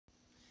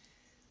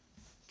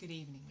Good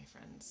evening, my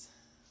friends.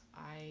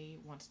 I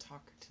want to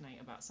talk tonight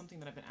about something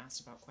that I've been asked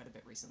about quite a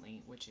bit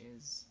recently, which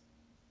is,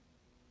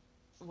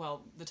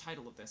 well, the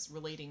title of this,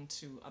 relating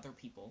to other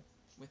people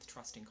with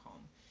trust and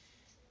calm,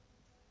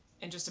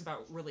 and just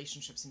about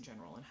relationships in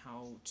general and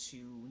how to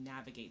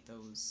navigate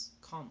those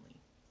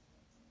calmly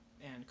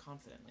and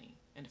confidently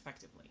and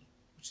effectively,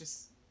 which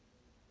is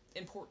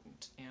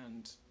important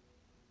and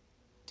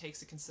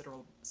takes a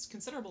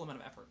considerable amount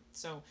of effort.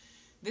 So,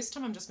 this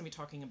time I'm just going to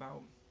be talking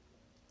about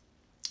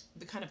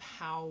the kind of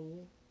how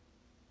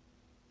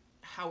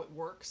it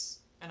works,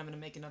 and I'm going to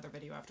make another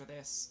video after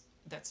this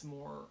that's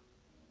more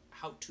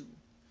how to.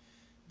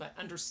 But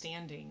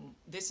understanding,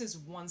 this is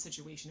one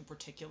situation in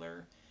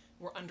particular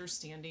where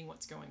understanding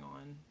what's going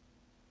on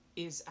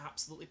is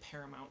absolutely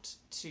paramount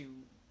to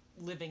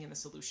living in the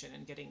solution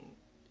and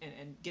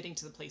getting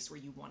to the place where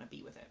you want to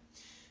be with it.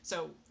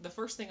 So the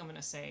first thing I'm going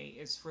to say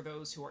is for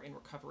those who are in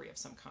recovery of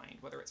some kind,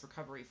 whether it's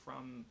recovery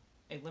from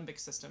a limbic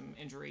system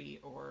injury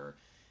or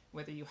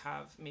whether you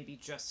have maybe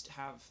just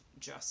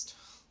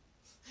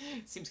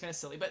seems kind of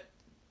silly, but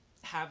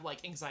have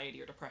like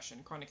anxiety or depression,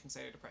 chronic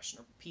anxiety or depression,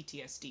 or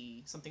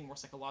PTSD, something more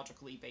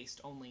psychologically based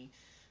only,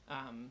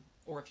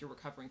 or if you're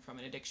recovering from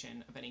an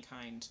addiction of any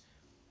kind,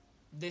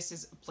 this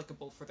is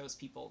applicable for those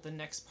people. The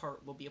next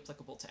part will be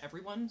applicable to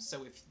everyone,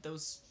 so if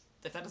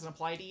that doesn't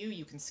apply to you,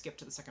 you can skip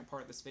to the second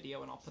part of this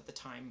video, and I'll put the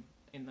time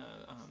in the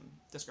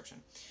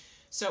description.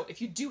 So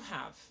if you do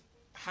have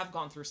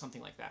gone through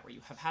something like that, where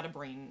you have had a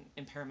brain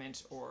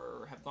impairment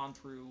or have gone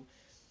through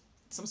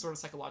some sort of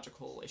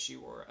psychological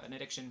issue or an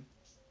addiction,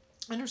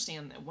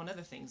 understand that one of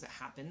the things that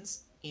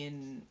happens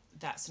in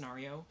that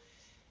scenario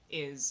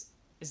is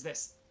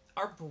this: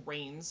 our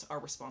brains are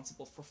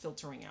responsible for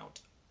filtering out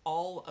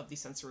all of the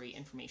sensory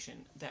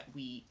information that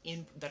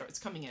it's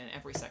coming in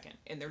every second,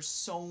 and there's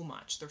so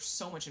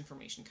much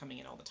information coming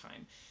in all the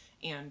time.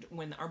 And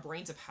when our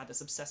brains have had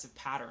this obsessive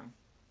pattern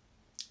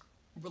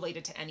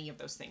related to any of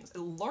those things, a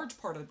large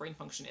part of the brain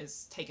function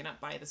is taken up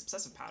by this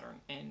obsessive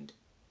pattern, and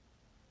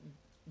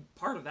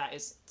part of that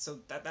is,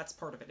 that's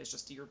part of it, is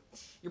just your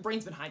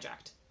brain's been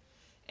hijacked,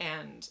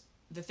 and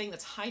the thing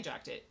that's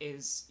hijacked it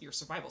is your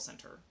survival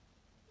center,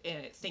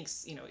 and it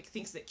thinks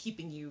that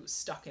keeping you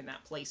stuck in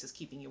that place is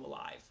keeping you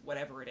alive,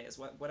 whatever it is,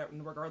 whatever,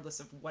 regardless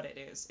of what it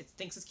is, it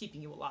thinks it's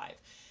keeping you alive.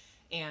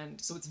 And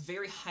so it's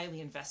very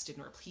highly invested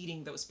in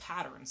repeating those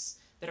patterns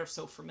that are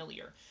so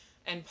familiar.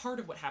 And part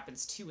of what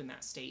happens too in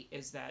that state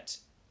is that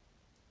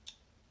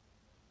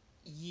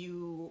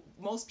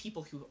most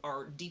people who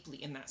are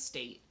deeply in that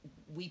state,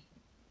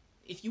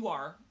 if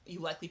you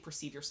likely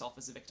perceive yourself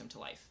as a victim to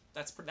life.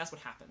 That's what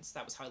happens.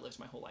 That was how I lived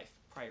my whole life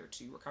prior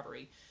to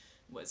recovery,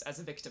 was as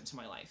a victim to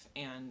my life.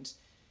 And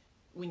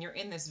when you're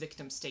in this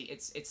victim state,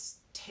 it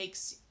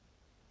takes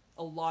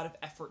a lot of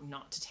effort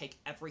not to take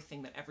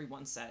everything that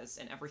everyone says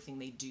and everything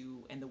they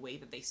do and the way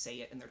that they say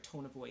it and their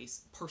tone of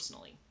voice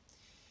personally.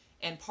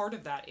 And part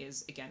of that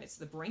is, again,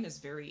 the brain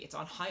is it's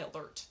on high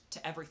alert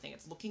to everything.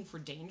 It's looking for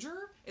danger.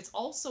 It's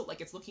also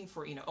it's looking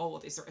for,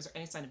 is there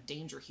any sign of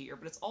danger here?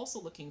 But it's also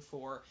looking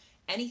for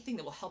anything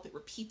that will help it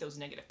repeat those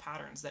negative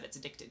patterns that it's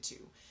addicted to.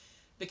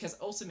 Because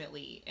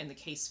ultimately, in the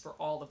case for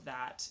all of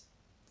that,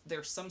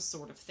 there's some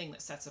sort of thing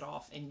that sets it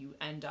off, and you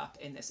end up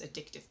in this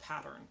addictive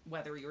pattern,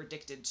 whether you're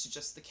addicted to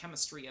just the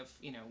chemistry of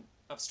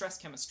stress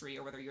chemistry,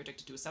 or whether you're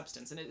addicted to a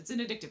substance, and it's an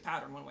addictive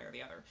pattern one way or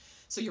the other.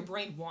 So your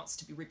brain wants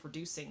to be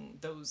reproducing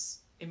those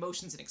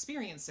emotions and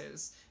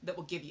experiences that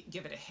will give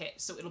it a hit.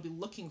 So it'll be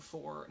looking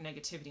for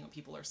negativity in what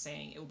people are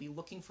saying. It will be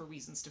looking for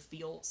reasons to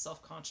feel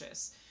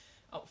self-conscious,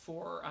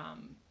 for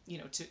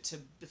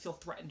to feel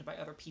threatened by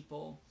other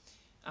people.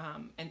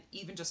 And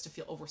even just to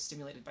feel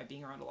overstimulated by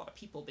being around a lot of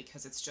people,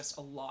 because it's just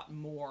a lot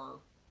more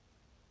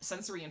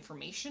sensory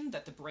information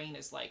that the brain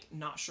is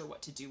not sure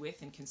what to do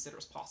with and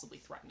considers possibly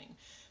threatening.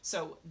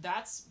 So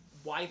that's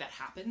why that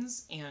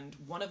happens. And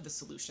one of the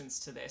solutions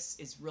to this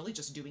is really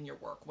just doing your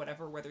work,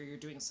 whether you're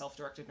doing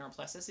self-directed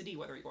neuroplasticity,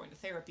 whether you're going to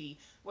therapy,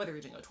 whether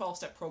you're doing a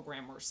 12-step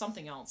program or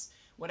something else,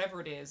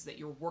 whatever it is that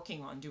you're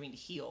working on doing to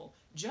heal,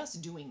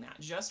 just doing that,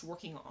 just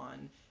working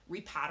on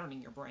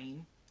repatterning your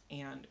brain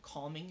and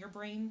calming your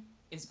brain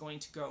is going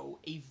to go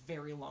a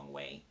very long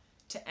way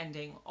to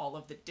ending all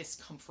of the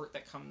discomfort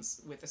that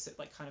comes with this,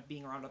 kind of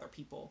being around other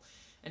people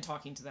and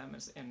talking to them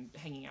and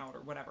hanging out or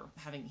whatever,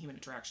 having human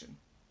interaction.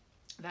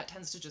 That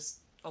tends to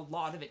a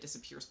lot of it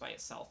disappears by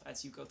itself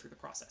as you go through the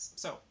process.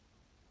 So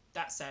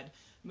that said,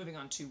 moving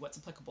on to what's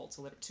applicable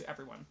to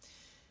everyone.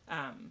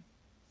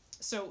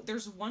 So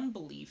there's one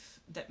belief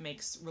that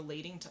makes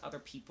relating to other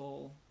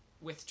people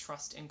with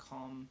trust and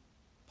calm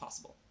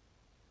possible.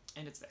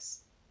 And it's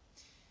this: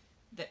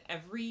 that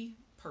every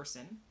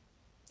person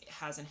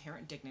has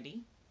inherent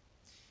dignity,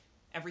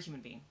 every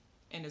human being,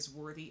 and is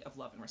worthy of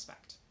love and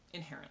respect,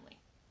 inherently.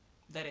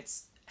 That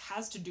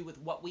has to do with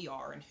what we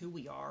are and who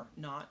we are,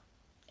 not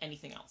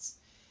anything else.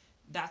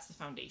 That's the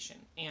foundation.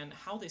 And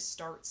how this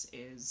starts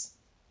is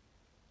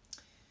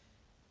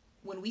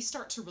when we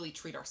start to really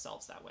treat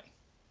ourselves that way.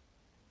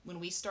 When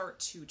we start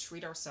to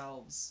treat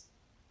ourselves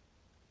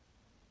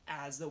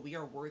as though we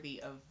are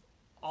worthy of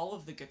all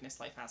of the goodness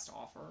life has to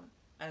offer,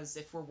 as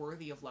if we're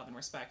worthy of love and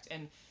respect.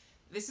 And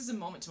this is a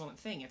moment to moment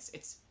thing.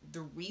 It's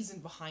the reason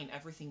behind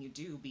everything you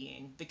do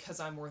being because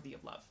I'm worthy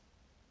of love.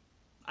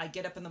 I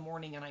get up in the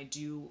morning and I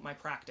do my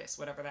practice,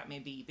 whatever that may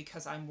be,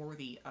 because I'm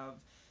worthy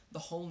of the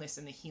wholeness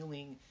and the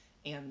healing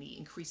and the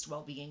increased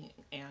well-being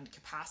and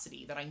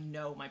capacity that I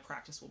know my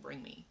practice will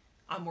bring me.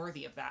 I'm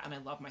worthy of that and I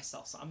love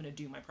myself, so I'm going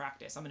to do my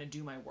practice. I'm going to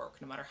do my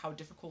work, no matter how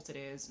difficult it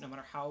is, no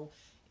matter how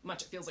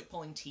much it feels like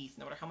pulling teeth,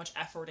 no matter how much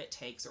effort it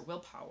takes or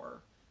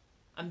willpower.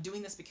 I'm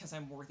doing this because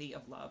I'm worthy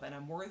of love, and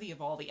I'm worthy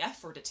of all the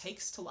effort it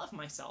takes to love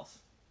myself.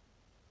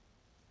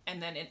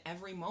 And then in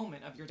every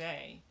moment of your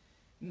day,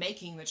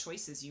 making the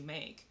choices you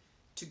make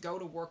to go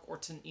to work or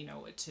to,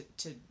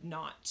 to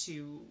not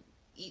to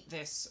eat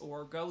this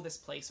or go this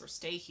place or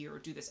stay here or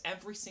do this,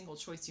 every single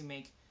choice you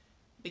make,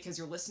 because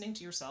you're listening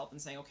to yourself and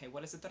saying, okay,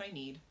 what is it that I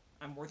need?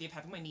 I'm worthy of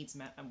having my needs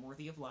met. I'm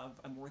worthy of love.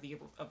 I'm worthy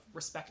of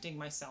respecting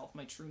myself,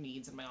 my true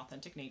needs, and my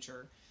authentic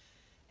nature,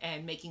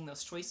 and making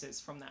those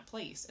choices from that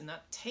place. And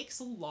that takes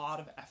a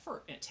lot of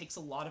effort and it takes a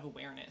lot of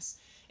awareness.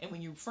 And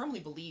when you firmly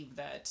believe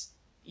that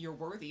you're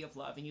worthy of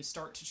love and you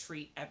start to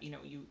treat,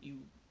 you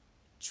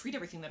treat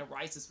everything that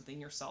arises within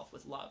yourself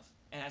with love,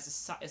 and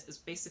as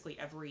basically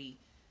every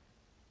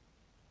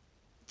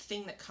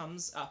thing that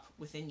comes up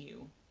within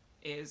you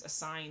is a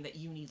sign that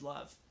you need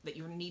love, that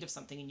you're in need of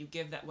something, and you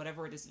give that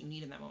whatever it is that you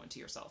need in that moment to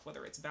yourself,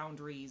 whether it's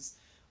boundaries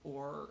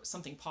or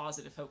something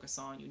positive to focus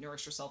on. You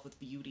nourish yourself with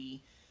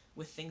beauty,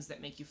 with things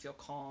that make you feel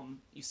calm.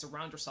 You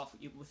surround yourself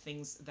with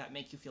things that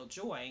make you feel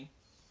joy.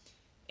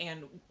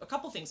 And a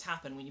couple things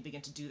happen when you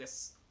begin to do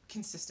this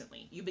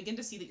consistently. You begin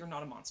to see that you're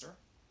not a monster,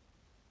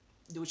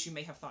 which you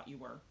may have thought you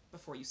were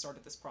before you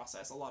started this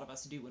process. A lot of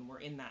us do when we're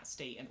in that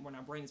state and when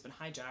our brain has been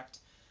hijacked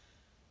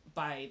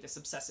by this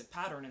obsessive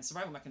pattern and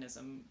survival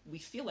mechanism. We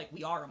feel like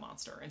we are a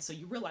monster. And so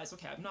you realize,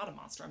 okay, I'm not a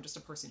monster. I'm just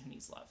a person who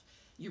needs love.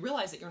 You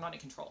realize that you're not in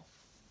control.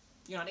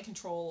 You're not in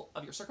control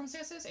of your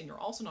circumstances, and you're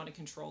also not in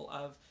control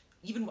of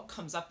even what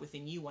comes up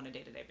within you on a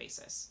day-to-day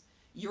basis.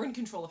 You're in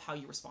control of how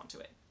you respond to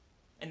it.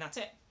 And that's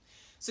it.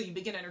 So you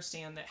begin to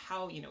understand that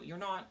you're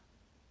not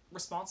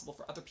responsible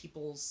for other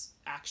people's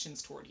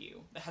actions toward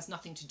you. That has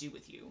nothing to do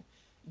with you.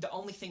 The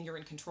only thing you're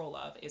in control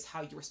of is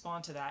how you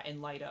respond to that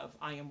in light of,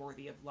 I am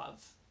worthy of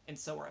love, and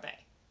so are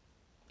they.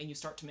 And you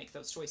start to make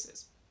those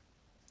choices.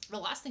 The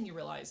last thing you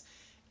realize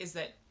is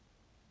that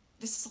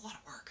this is a lot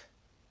of work.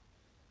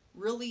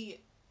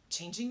 Really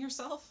changing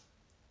yourself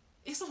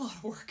is a lot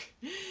of work.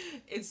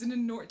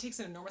 It takes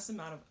an enormous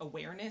amount of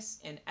awareness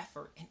and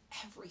effort in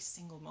every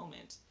single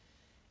moment.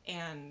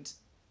 And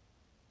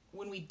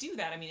when we do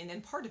that, and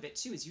then part of it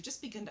too is you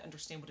just begin to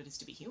understand what it is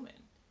to be human.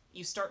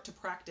 You start to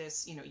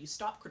practice, you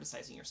stop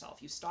criticizing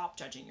yourself, you stop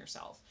judging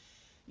yourself,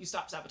 you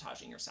stop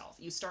sabotaging yourself,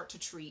 you start to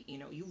treat,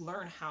 you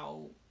learn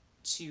how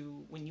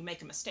to, when you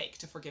make a mistake,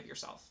 to forgive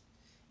yourself.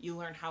 You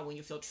learn how, when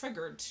you feel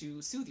triggered,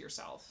 to soothe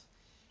yourself.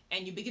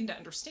 And you begin to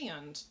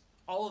understand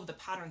all of the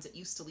patterns that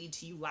used to lead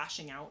to you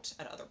lashing out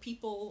at other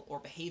people or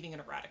behaving in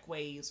erratic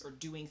ways or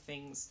doing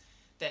things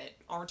that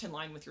aren't in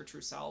line with your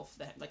true self,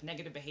 that like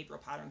negative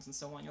behavioral patterns and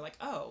so on. You're like,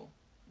 oh,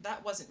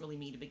 that wasn't really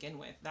me to begin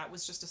with. That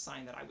was just a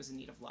sign that I was in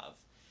need of love.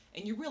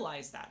 And you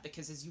realize that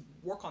because as you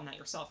work on that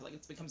yourself, like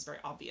it becomes very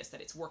obvious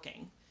that it's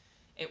working.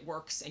 It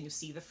works, and you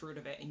see the fruit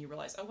of it, and you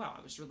realize, oh wow,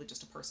 I was really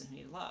just a person who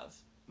needed love,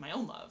 my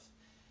own love.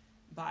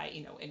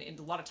 And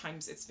a lot of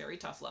times it's very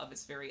tough love.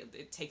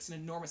 It takes an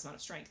enormous amount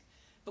of strength.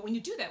 But when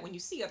you do that, when you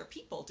see other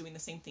people doing the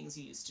same things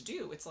you used to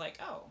do, it's like,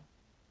 oh,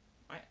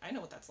 I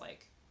know what that's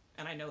like.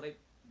 And I know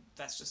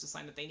that's just a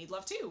sign that they need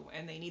love too,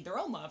 and they need their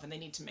own love, and they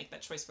need to make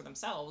that choice for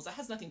themselves. That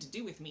has nothing to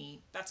do with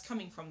me. That's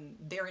coming from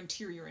their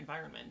interior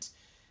environment.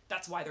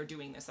 That's why they're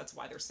doing this. That's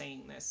why they're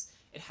saying this.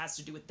 It has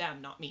to do with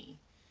them, not me.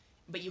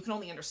 But you can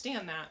only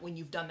understand that when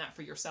you've done that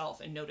for yourself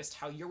and noticed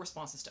how your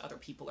responses to other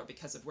people are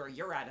because of where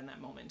you're at in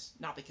that moment,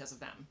 not because of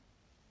them.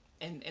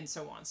 And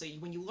so on. So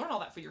when you learn all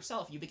that for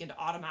yourself, you begin to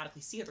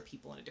automatically see other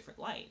people in a different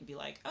light and be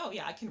like, oh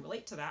yeah, I can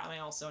relate to that. And I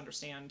also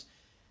understand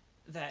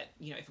that,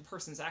 if a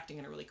person's acting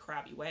in a really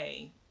crabby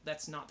way,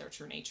 that's not their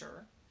true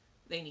nature.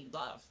 They need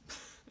love.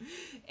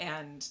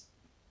 And,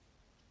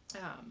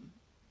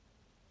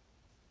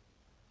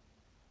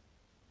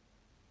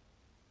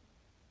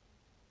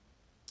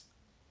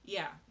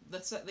 yeah,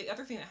 that's the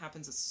other thing that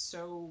happens is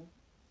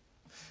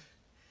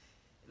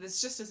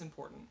that's just as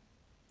important,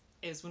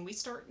 is when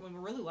we're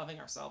really loving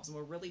ourselves and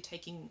we're really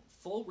taking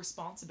full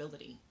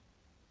responsibility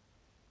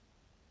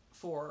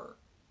for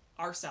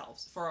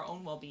ourselves, for our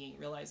own well-being,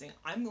 realizing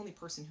I'm the only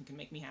person who can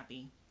make me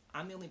happy.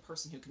 I'm the only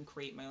person who can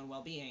create my own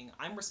well-being.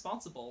 I'm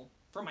responsible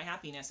for my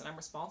happiness, and I'm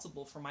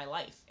responsible for my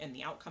life and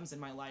the outcomes in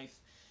my life.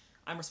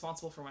 I'm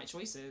responsible for my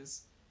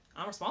choices.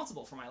 I'm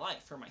responsible for my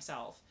life, for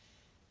myself.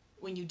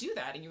 When you do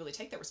that and you really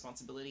take that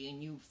responsibility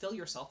and you fill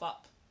yourself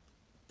up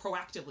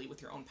proactively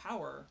with your own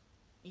power,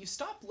 you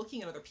stop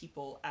looking at other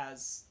people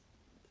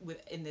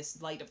in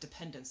this light of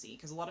dependency.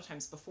 Because a lot of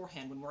times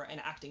beforehand, when we're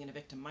acting in a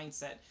victim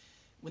mindset,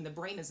 when the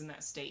brain is in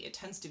that state, it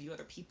tends to view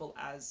other people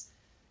as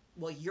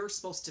well, you're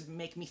supposed to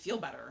make me feel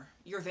better.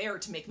 You're there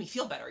to make me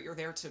feel better. You're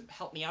there to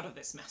help me out of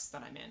this mess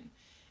that I'm in.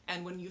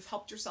 And when you've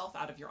helped yourself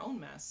out of your own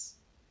mess,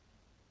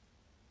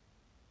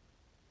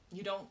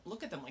 you don't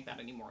look at them like that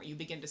anymore. You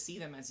begin to see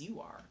them as you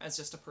are, as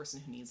just a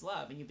person who needs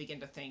love. And you begin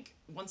to think,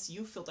 once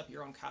you've filled up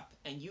your own cup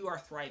and you are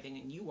thriving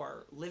and you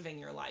are living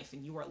your life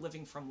and you are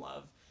living from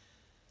love,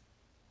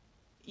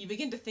 you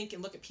begin to think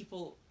and look at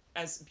people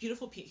as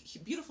beautiful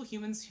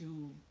humans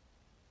who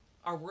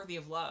are worthy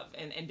of love,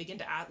 and begin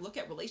to look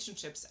at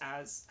relationships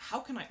as, how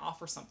can I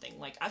offer something?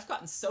 Like, I've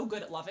gotten so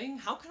good at loving,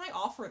 how can I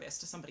offer this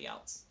to somebody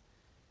else?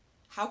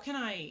 How can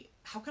I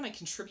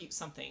contribute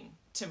something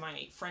to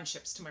my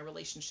friendships, to my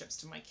relationships,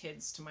 to my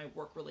kids, to my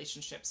work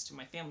relationships, to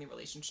my family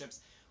relationships?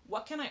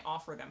 What can I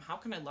offer them? How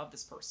can I love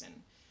this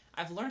person?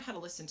 I've learned how to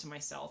listen to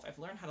myself. I've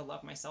learned how to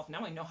love myself.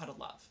 Now I know how to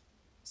love.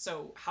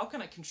 So how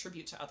can I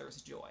contribute to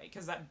others' joy?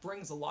 Because that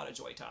brings a lot of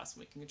joy to us.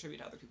 We can contribute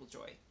to other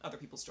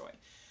people's joy.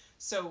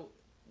 So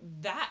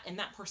that and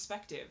that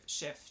perspective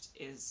shift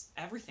is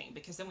everything,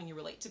 because then when you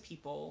relate to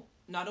people,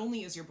 not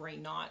only is your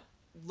brain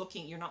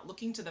you're not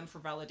looking to them for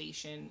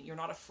validation, you're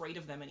not afraid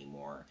of them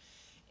anymore.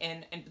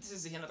 And this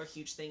is another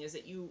huge thing, is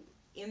that you,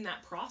 in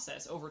that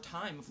process over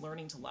time of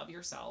learning to love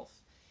yourself,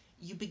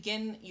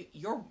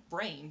 your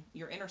brain,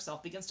 your inner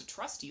self begins to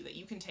trust you, that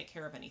you can take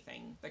care of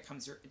anything that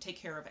comes take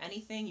care of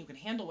anything, you can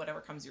handle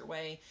whatever comes your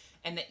way,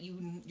 and that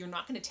you're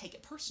not going to take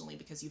it personally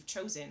because you've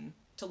chosen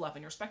to love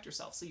and respect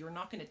yourself. So you're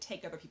not going to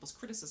take other people's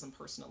criticism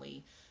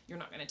personally. You're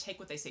not going to take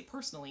what they say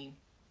personally,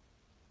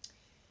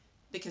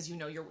 because you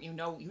know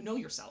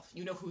yourself.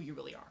 You know who you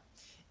really are.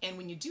 And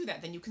when you do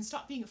that, then you can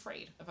stop being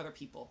afraid of other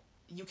people.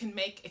 You can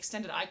make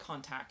extended eye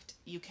contact.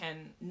 You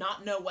can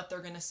not know what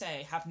they're going to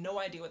say, have no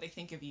idea what they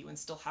think of you, and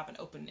still have an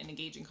open and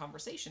engaging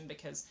conversation,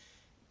 because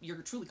you're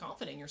truly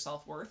confident in your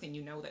self-worth and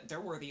you know that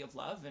they're worthy of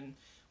love, and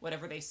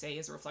whatever they say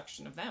is a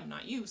reflection of them,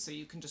 not you. So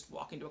you can just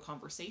walk into a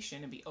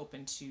conversation and be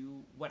open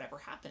to whatever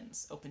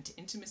happens, open to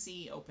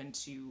intimacy, open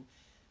to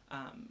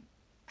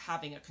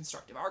having a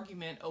constructive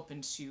argument,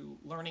 open to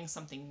learning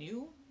something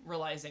new,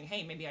 realizing,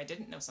 hey, maybe I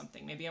didn't know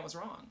something, maybe I was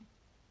wrong.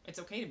 It's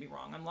okay to be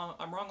wrong. I'm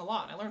wrong a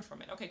lot, and I learned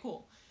from it. Okay,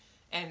 cool.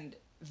 And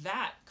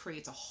that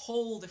creates a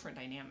whole different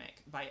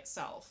dynamic by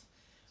itself.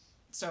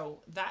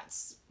 So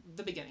that's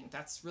the beginning.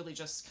 That's really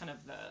just kind of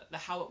the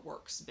how it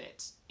works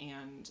bit.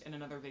 And in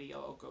another video,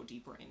 I'll go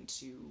deeper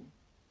into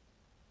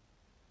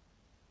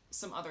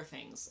some other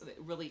things, that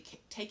really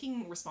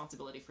taking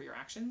responsibility for your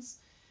actions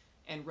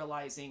and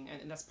realizing,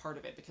 and that's part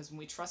of it, because when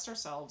we trust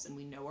ourselves and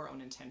we know our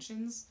own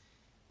intentions,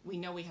 we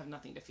know we have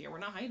nothing to fear. We're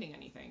not hiding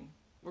anything.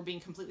 We're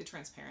being completely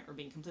transparent. We're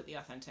being completely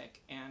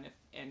authentic.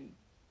 And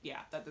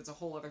yeah, there's a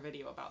whole other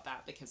video about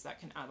that, because that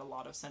can add a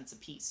lot of sense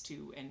of peace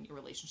too in your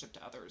relationship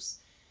to others.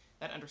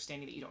 That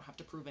understanding that you don't have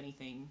to prove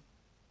anything.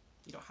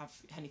 You don't have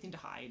anything to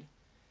hide.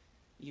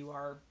 You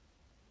are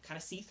kind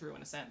of see-through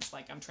in a sense.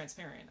 Like, I'm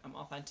transparent, I'm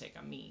authentic,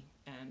 I'm me,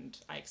 and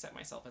I accept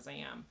myself as I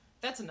am.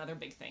 That's another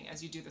big thing.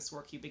 As you do this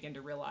work, you begin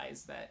to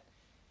realize that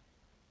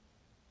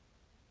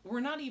we're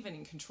not even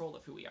in control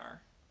of who we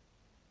are.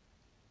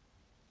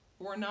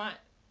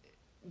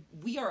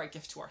 We are a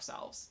gift to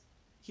ourselves,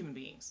 human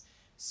beings.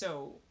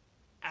 So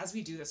as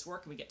we do this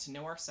work and we get to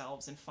know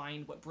ourselves and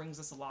find what brings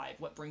us alive,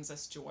 what brings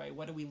us joy,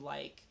 what do we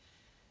like,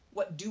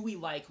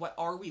 what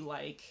are we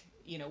like,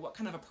 what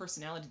kind of a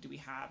personality do we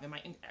have? Am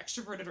I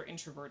extroverted or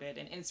introverted?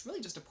 And it's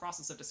really just a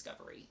process of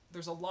discovery.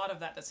 There's a lot of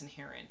that's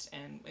inherent.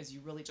 And as you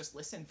really just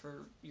listen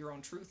for your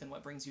own truth and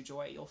what brings you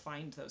joy, you'll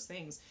find those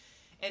things.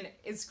 And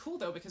it's cool,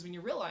 though, because when you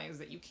realize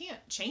that you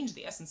can't change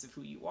the essence of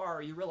who you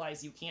are, you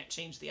realize you can't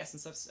change the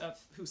essence of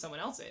who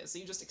someone else is. So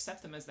you just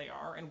accept them as they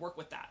are and work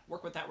with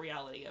that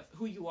reality of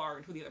who you are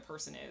and who the other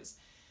person is.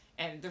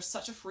 And there's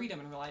such a freedom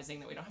in realizing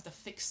that we don't have to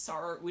fix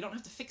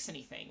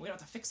anything. We don't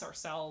have to fix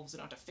ourselves. We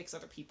don't have to fix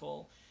other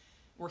people.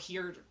 We're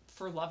here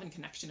for love and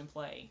connection and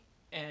play,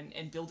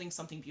 and building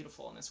something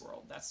beautiful in this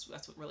world. That's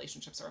what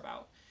relationships are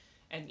about.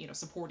 And,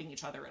 supporting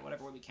each other in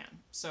whatever way we can.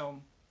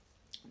 So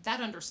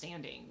that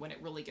understanding, when it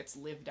really gets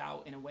lived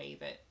out in a way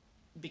that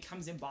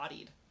becomes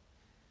embodied,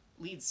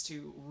 leads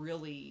to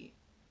really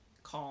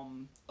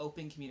calm,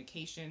 open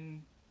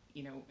communication,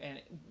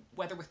 and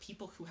whether with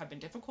people who have been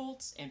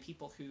difficult and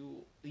people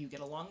who you get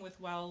along with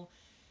well.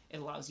 It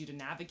allows you to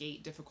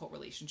navigate difficult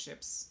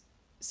relationships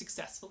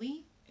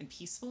successfully and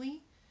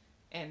peacefully,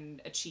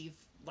 and achieve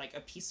like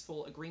a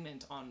peaceful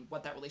agreement on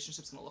what that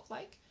relationship's going to look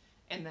like.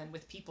 And then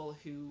with people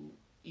who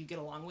you get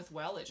along with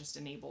well, it just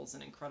enables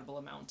an incredible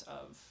amount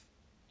of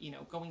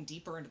going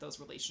deeper into those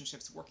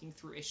relationships, working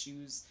through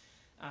issues,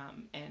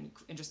 and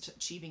just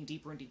achieving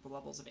deeper and deeper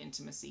levels of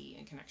intimacy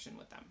and connection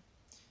with them.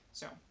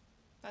 So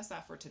that's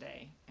that for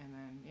today. And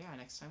then,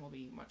 next time will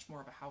be much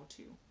more of a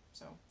how-to.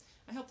 So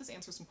I hope this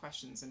answers some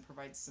questions and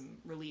provides some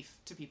relief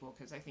to people,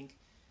 because I think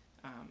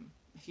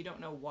if you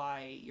don't know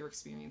why you're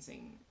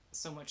experiencing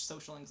so much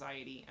social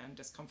anxiety and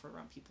discomfort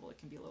around people, it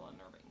can be a little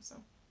unnerving. So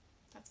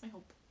that's my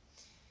hope.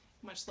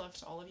 Much love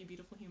to all of you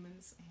beautiful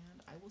humans,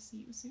 and I will see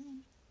you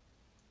soon.